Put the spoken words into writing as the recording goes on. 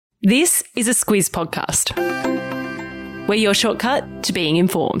This is a Squiz podcast. We're your shortcut to being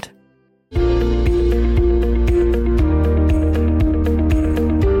informed.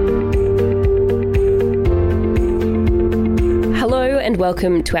 Hello and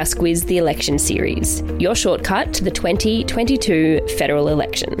welcome to our Squiz the Election series, your shortcut to the 2022 federal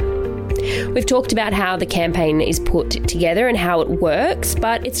election. We've talked about how the campaign is put together and how it works,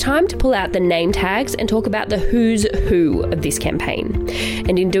 but it's time to pull out the name tags and talk about the who's who of this campaign.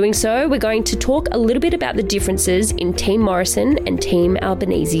 And in doing so, we're going to talk a little bit about the differences in Team Morrison and Team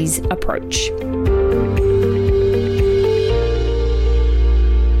Albanese's approach.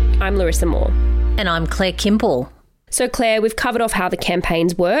 I'm Larissa Moore. And I'm Claire Kimball. So Claire, we've covered off how the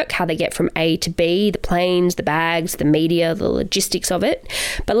campaigns work, how they get from A to B, the planes, the bags, the media, the logistics of it.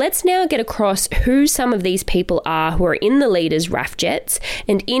 But let's now get across who some of these people are who are in the leaders' RAF jets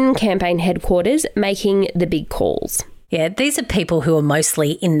and in campaign headquarters making the big calls. Yeah, these are people who are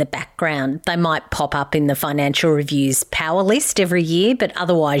mostly in the background. They might pop up in the Financial Review's power list every year, but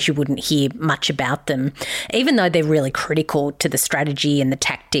otherwise you wouldn't hear much about them, even though they're really critical to the strategy and the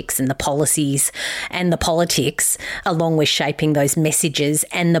tactics and the policies and the politics, along with shaping those messages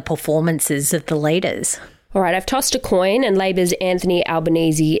and the performances of the leaders. All right, I've tossed a coin and Labor's Anthony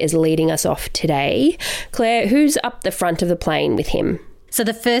Albanese is leading us off today. Claire, who's up the front of the plane with him? So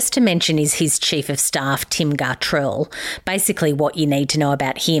the first to mention is his Chief of Staff, Tim Gartrell. Basically what you need to know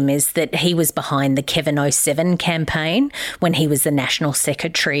about him is that he was behind the Kevin 07 campaign when he was the National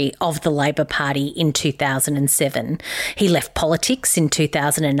Secretary of the Labor Party in 2007. He left politics in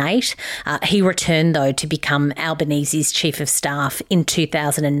 2008. He returned, though, to become Albanese's Chief of Staff in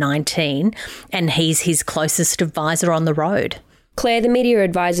 2019, and he's his closest advisor on the road. Claire, the media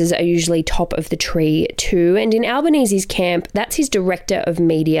advisors are usually top of the tree too, and in Albanese's camp, that's his Director of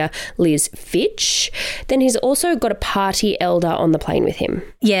Media, Liz Fitch. Then he's also got a party elder on the plane with him.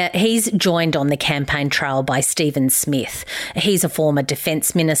 Yeah, he's joined on the campaign trail by Stephen Smith. He's a former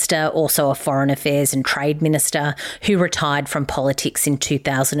Defence Minister, also a Foreign Affairs and Trade Minister, who retired from politics in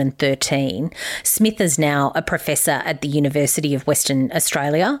 2013. Smith is now a professor at the University of Western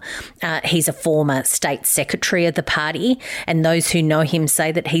Australia. He's a former State Secretary of the party, and those who know him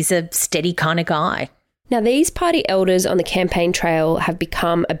say that he's a steady kind of guy. Now, these party elders on the campaign trail have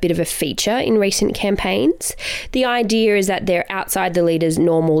become a bit of a feature in recent campaigns. The idea is that they're outside the leader's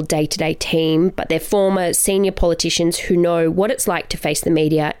normal day-to-day team, but they're former senior politicians who know what it's like to face the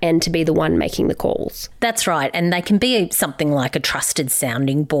media and to be the one making the calls. That's right, and they can be something like a trusted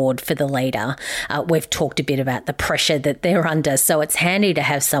sounding board for the leader. We've talked a bit about the pressure that they're under, so it's handy to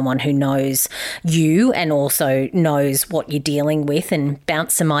have someone who knows you and also knows what you're dealing with and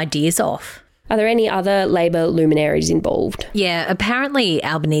bounce some ideas off. Are there any other Labor luminaries involved? Yeah, apparently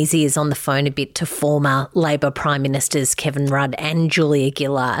Albanese is on the phone a bit to former Labor Prime Ministers Kevin Rudd and Julia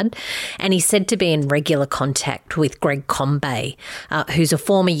Gillard, and he's said to be in regular contact with Greg Combet, who's a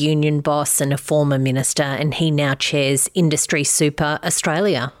former union boss and a former minister, and he now chairs Industry Super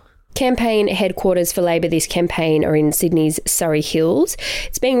Australia. Campaign headquarters for Labor this campaign are in Sydney's Surrey Hills.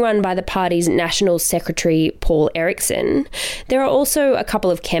 It's being run by the party's National Secretary, Paul Erickson. There are also a couple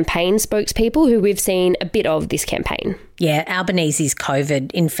of campaign spokespeople who we've seen a bit of this campaign. Yeah, Albanese's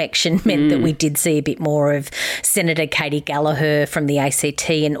COVID infection meant that we did see a bit more of Senator Katie Gallagher from the ACT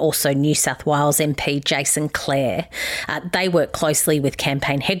and also New South Wales MP Jason Clare. They work closely with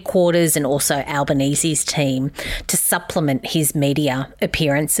campaign headquarters and also Albanese's team to supplement his media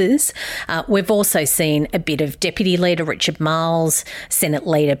appearances. We've also seen a bit of Deputy Leader Richard Marles, Senate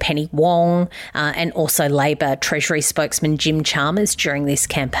Leader Penny Wong, and also Labor Treasury spokesman Jim Chalmers during this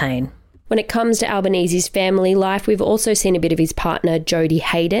campaign. When it comes to Albanese's family life, we've also seen a bit of his partner, Jodie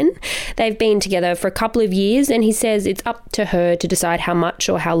Hayden. They've been together for a couple of years, and he says it's up to her to decide how much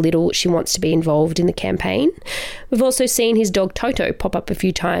or how little she wants to be involved in the campaign. We've also seen his dog Toto pop up a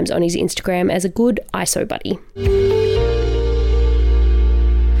few times on his Instagram as a good ISO buddy.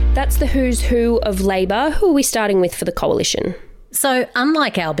 That's the who's who of Labor. Who are we starting with for the coalition? So,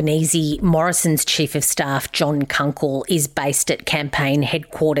 unlike Albanese, Morrison's Chief of Staff, John Kunkel, is based at campaign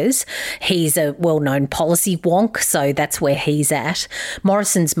headquarters. He's a well-known policy wonk, so that's where he's at.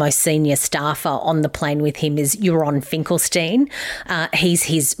 Morrison's most senior staffer on the plane with him is Euron Finkelstein. He's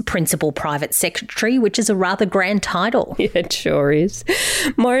his principal private secretary, which is a rather grand title. Yeah, it sure is.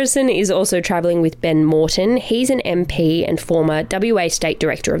 Morrison is also travelling with Ben Morton. He's an MP and former WA State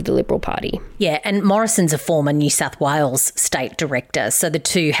Director of the Liberal Party. Yeah, and Morrison's a former New South Wales State Director, so the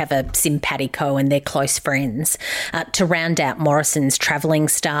two have a simpatico and they're close friends. To round out Morrison's travelling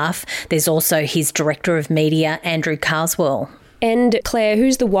staff, there's also his Director of Media, Andrew Carswell. And Claire,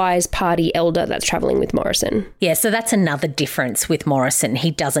 who's the wise party elder that's travelling with Morrison? Yeah, so that's another difference with Morrison.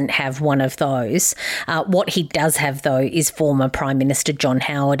 He doesn't have one of those. What he does have, though, is former Prime Minister John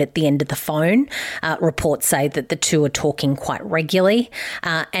Howard at the end of the phone. Reports say that the two are talking quite regularly.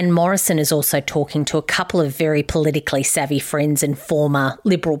 And Morrison is also talking to a couple of very politically savvy friends and former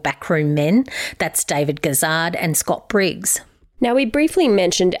Liberal backroom men. That's David Gazard and Scott Briggs. Now, we briefly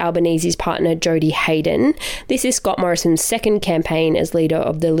mentioned Albanese's partner, Jodie Hayden. This is Scott Morrison's second campaign as leader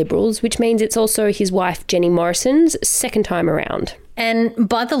of the Liberals, which means it's also his wife, Jenny Morrison's, second time around. And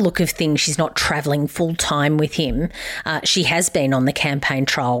by the look of things, she's not travelling full-time with him. She has been on the campaign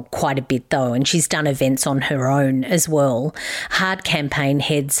trail quite a bit, though, and she's done events on her own as well. Hard campaign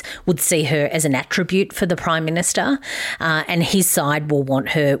heads would see her as an attribute for the Prime Minister, and his side will want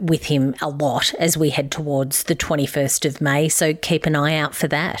her with him a lot as we head towards the 21st of May, so keep an eye out for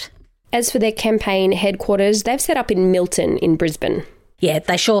that. As for their campaign headquarters, they've set up in Milton in Brisbane. Yeah,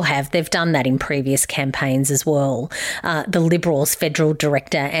 they sure have. They've done that in previous campaigns as well. The Liberals' federal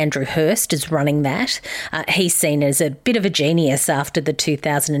director, Andrew Hurst, is running that. He's seen as a bit of a genius after the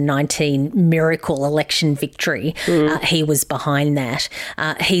 2019 miracle election victory. He was behind that.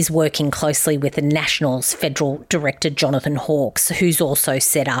 He's working closely with the Nationals' federal director, Jonathan Hawkes, who's also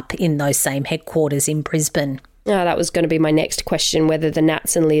set up in those same headquarters in Brisbane. That was going to be my next question, whether the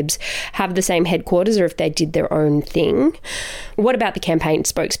Nats and Libs have the same headquarters or if they did their own thing. What about the campaign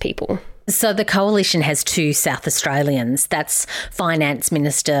spokespeople? So the coalition has two South Australians. That's Finance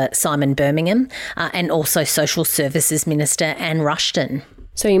Minister Simon Birmingham and also Social Services Minister Anne Rushton.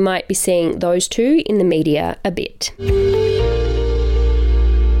 So you might be seeing those two in the media a bit.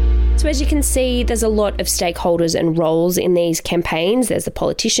 So as you can see, there's a lot of stakeholders and roles in these campaigns. There's the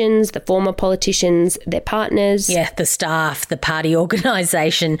politicians, the former politicians, their partners. Yeah, the staff, the party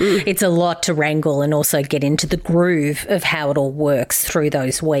organisation. It's a lot to wrangle and also get into the groove of how it all works through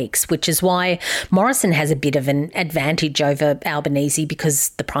those weeks, which is why Morrison has a bit of an advantage over Albanese because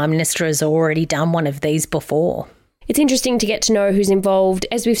the Prime Minister has already done one of these before. It's interesting to get to know who's involved.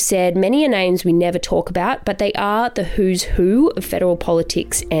 As we've said, many are names we never talk about, but they are the who's who of federal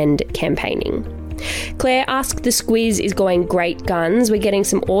politics and campaigning. Claire, Ask the Squiz is going great guns. We're getting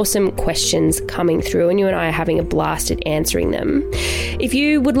some awesome questions coming through and you and I are having a blast at answering them. If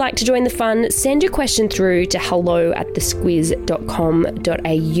you would like to join the fun, send your question through to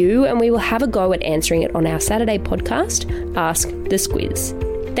hello@thesquiz.com.au and we will have a go at answering it on our Saturday podcast, Ask the Squiz.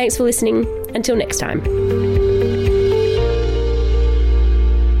 Thanks for listening. Until next time.